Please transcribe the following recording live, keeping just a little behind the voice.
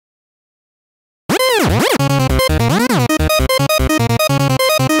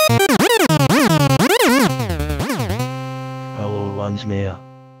transmitter.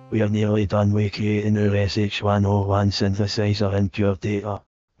 We are nearly done with creating our SH-101 synthesizer in PureData.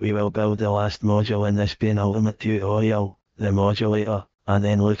 We will build the last module in this penultimate tutorial, the modulator, and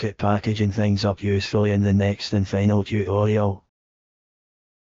then look at packaging things up usefully in the next and final tutorial.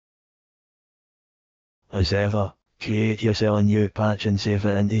 As ever, create yourself a new patch and save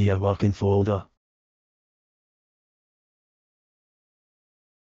it into your working folder.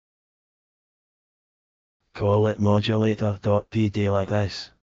 Call it modulator.pd like this.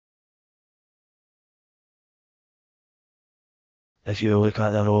 If you look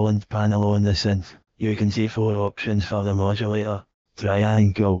at the Roland panel on the synth, you can see 4 options for the modulator: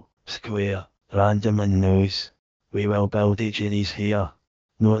 triangle, square, random and noise. We will build each of these here.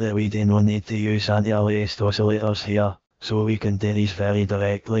 Note that we do not need to use anti-aliased oscillators here, so we can do these very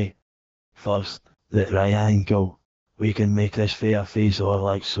directly. First, the triangle. We can make this for a phasor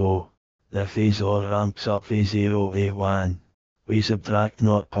like so. The phasor ramps up from 0 to 1. We subtract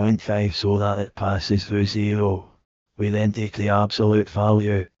 0.5 so that it passes through 0. We then take the absolute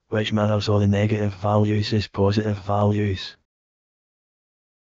value, which mirrors all the negative values as positive values.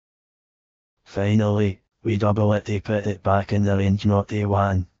 Finally, we double it to put it back in the range 0 to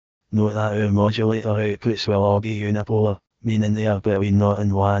 1. Note that our modulator outputs will all be unipolar, meaning they are between 0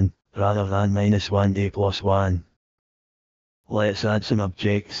 and 1, rather than -1 to +1. Let's add some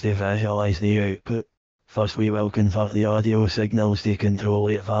objects to visualize the output. First we will convert the audio signals to control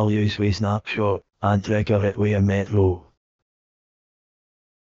rate values with snapshot, and trigger it with a metro.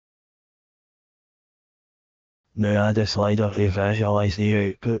 Now add a slider to visualize the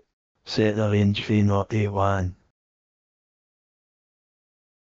output. Set the range from 0 to 1.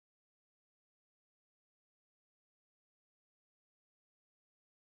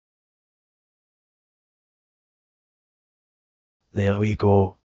 There we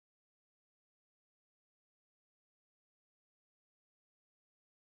go.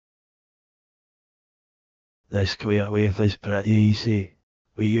 The square wave is pretty easy.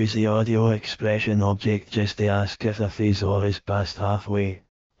 We use the audio expression object just to ask if the phasor is past halfway.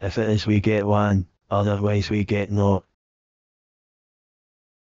 If it is, we get 1, otherwise we get 0.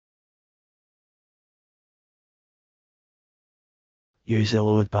 Use the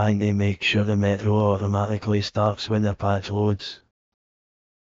load bang to make sure the metro automatically starts when the patch loads.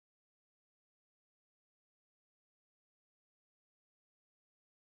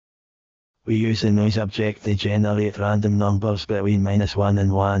 We use the noise object to generate random numbers between -1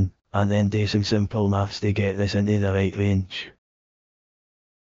 and 1, and then do some simple maths to get this into the right range.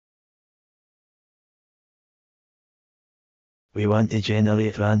 We want to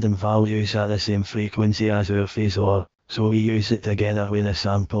generate random values at the same frequency as our phasor, so we use it together with the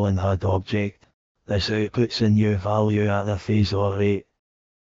sample and HUD object. This outputs a new value at the phasor rate.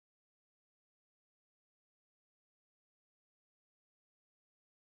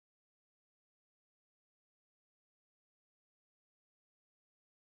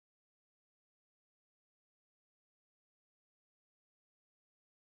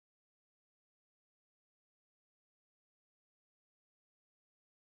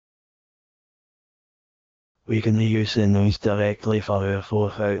 We can reuse the noise directly for our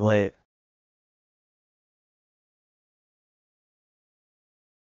fourth outlet.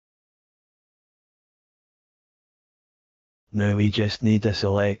 Now we just need a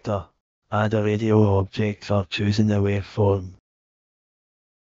selector. Add a radio object for choosing the waveform.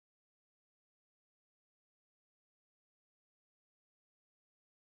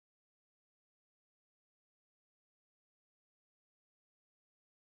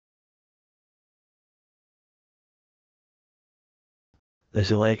 The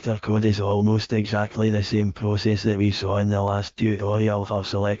selector code is almost exactly the same process that we saw in the last tutorial for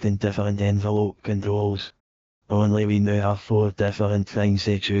selecting different envelope controls. Only we now have 4 different things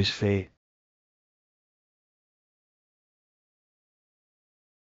to choose for.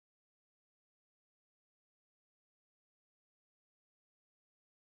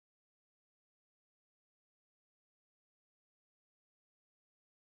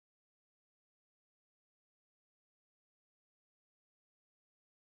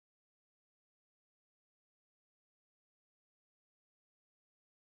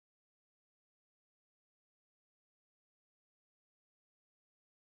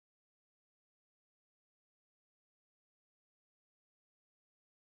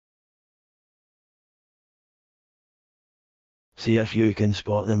 See if you can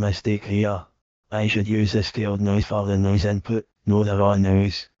spot the mistake here. I should use the scaled noise for the noise input, not the raw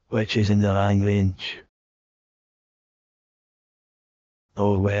noise, which is in the wrong range.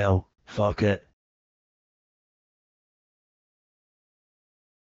 Oh well, fuck it.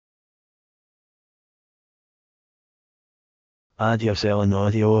 Add your cell and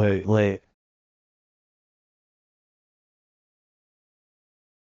audio outlet.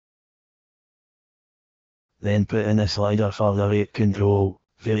 Then put in a slider for the rate control,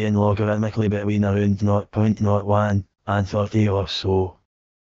 varying logarithmically between around 0.01 and 30 or so.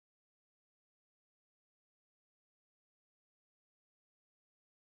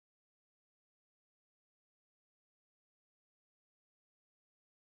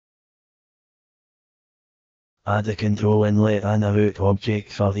 Add a control inlet and a root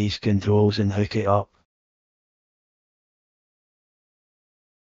object for these controls and hook it up.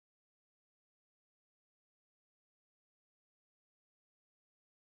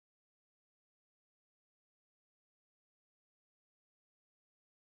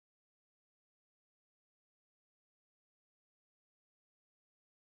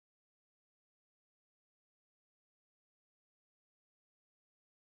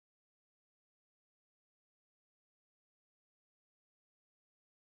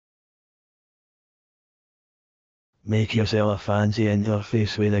 Make yourself a fancy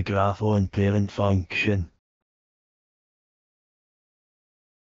interface with a graphone parent function.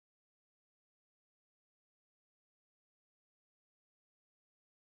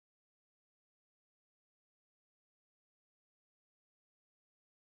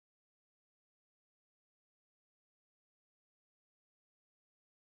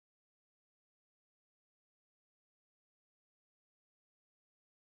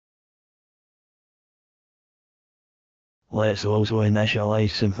 Let's also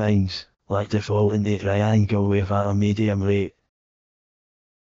initialize some things, like defaulting the triangle wave at a medium rate.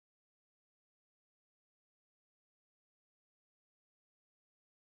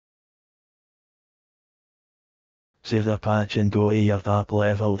 Save the patch and go to your top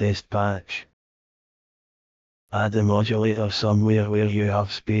level test patch. Add the modulator somewhere where you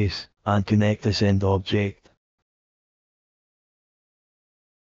have space, and connect the send object.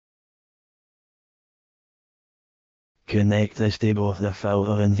 Connect this to both the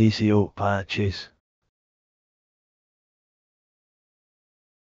filter and VCO patches.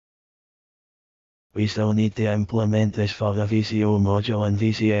 We still need to implement this for the VCO module and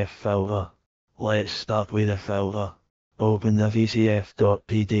VCF filter. Let's start with the filter. Open the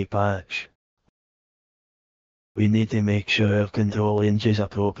VCF.pd patch. We need to make sure our control range is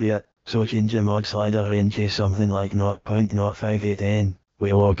appropriate, so change the mod slider range to something like 0.058n,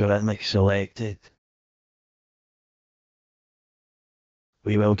 with logarithmic selected.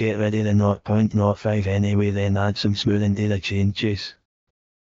 We will get rid of the 0.05 anyway, then add some smoothing to the changes.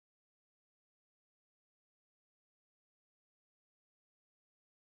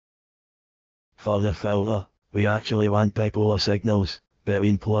 For the filter, we actually want bipolar signals,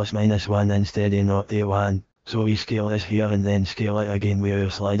 between ±1 instead of 0 to 1, so we scale this here and then scale it again with our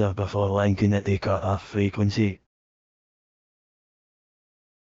slider before linking it to cut-off frequency.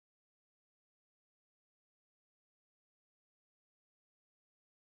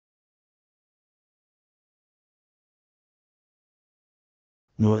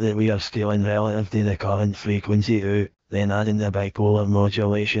 Note that we are scaling relative to the current frequency too, then adding the bipolar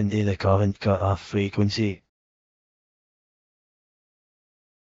modulation to the current cut-off frequency.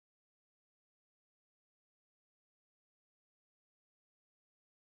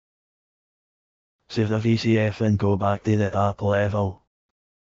 Save the VCF and go back to the top level.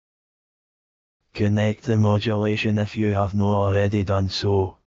 Connect the modulation if you have not already done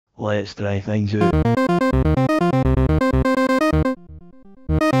so. Let's try things out.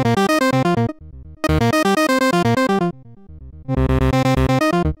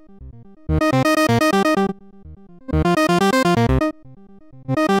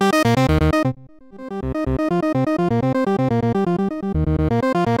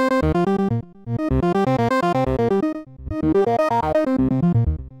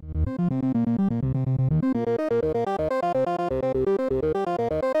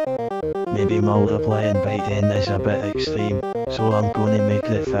 Maybe multiplying by 10 is a bit extreme, so I'm going to make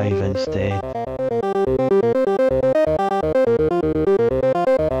it 5 instead.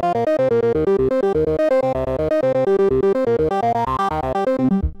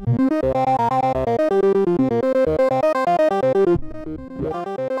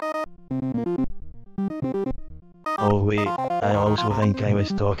 Oh wait, I also think I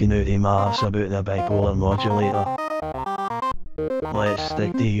was talking out the mass about the bipolar modulator. Let's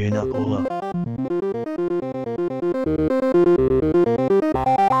stick to unipolar.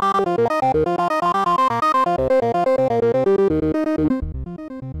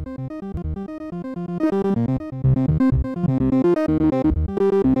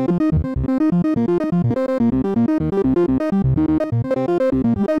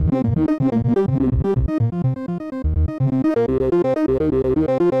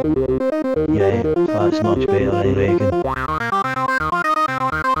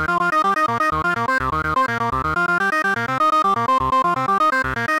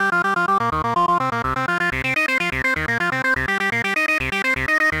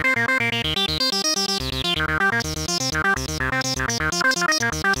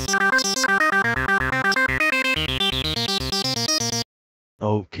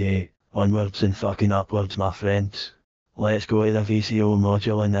 Onwards and fucking upwards, my friends. Let's go to the VCO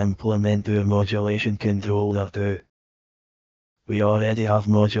module and implement our modulation controller too. We already have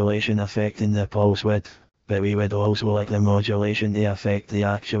modulation affecting the pulse width, but we would also like the modulation to affect the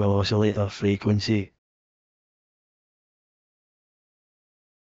actual oscillator frequency.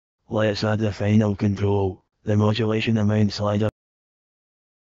 Let's add the final control, the modulation amount slider.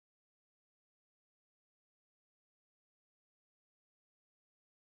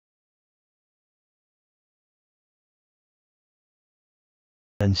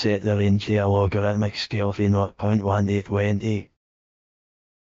 And set the range to a logarithmic scale from 0.1 to 20.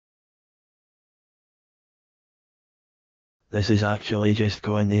 This is actually just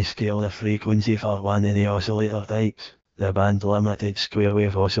going to scale the frequency for one of the oscillator types, the band limited square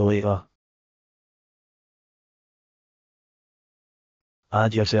wave oscillator.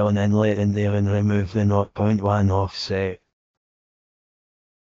 Add your cell and inlet in there and remove the 0.1 offset.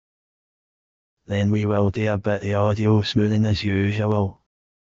 Then we will do a bit of audio smoothing as usual.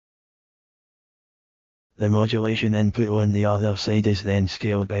 The modulation input on the other side is then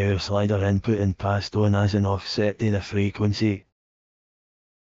scaled by our slider input and passed on as an offset to the frequency.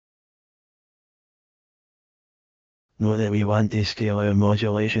 Note that we want to scale our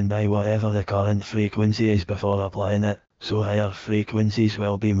modulation by whatever the current frequency is before applying it, so higher frequencies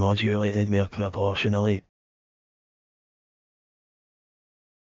will be modulated more proportionally.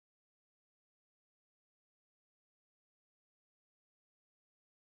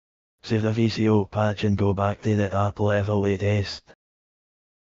 Save the VCO patch and go back to the app level to test.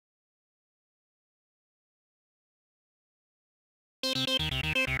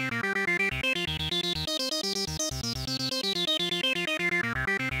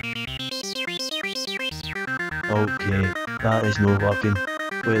 Okay, that is not working.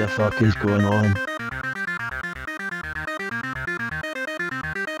 What the fuck is going on?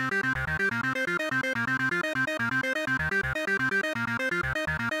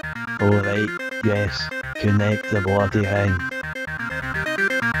 Alright, yes, connect the bloody thing.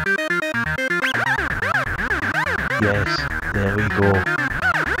 Yes, there we go.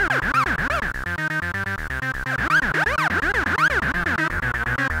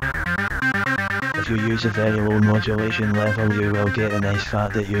 If you use a very low modulation level, you will get a nice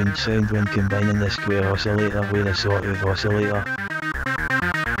fat tuned sound when combining the square oscillator with a sawtooth oscillator.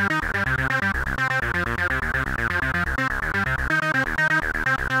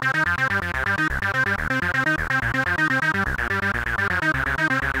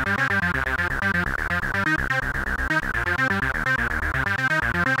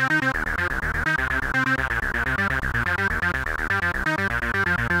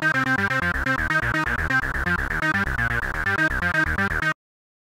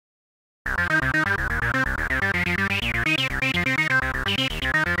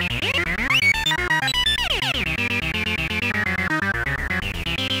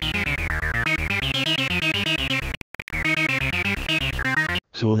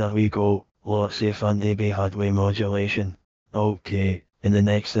 So there we go, lots of fun to be had with modulation. Okay, in the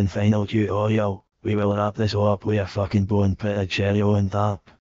next and final tutorial, we will wrap this all up with a fucking bone put a cherry on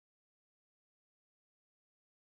top.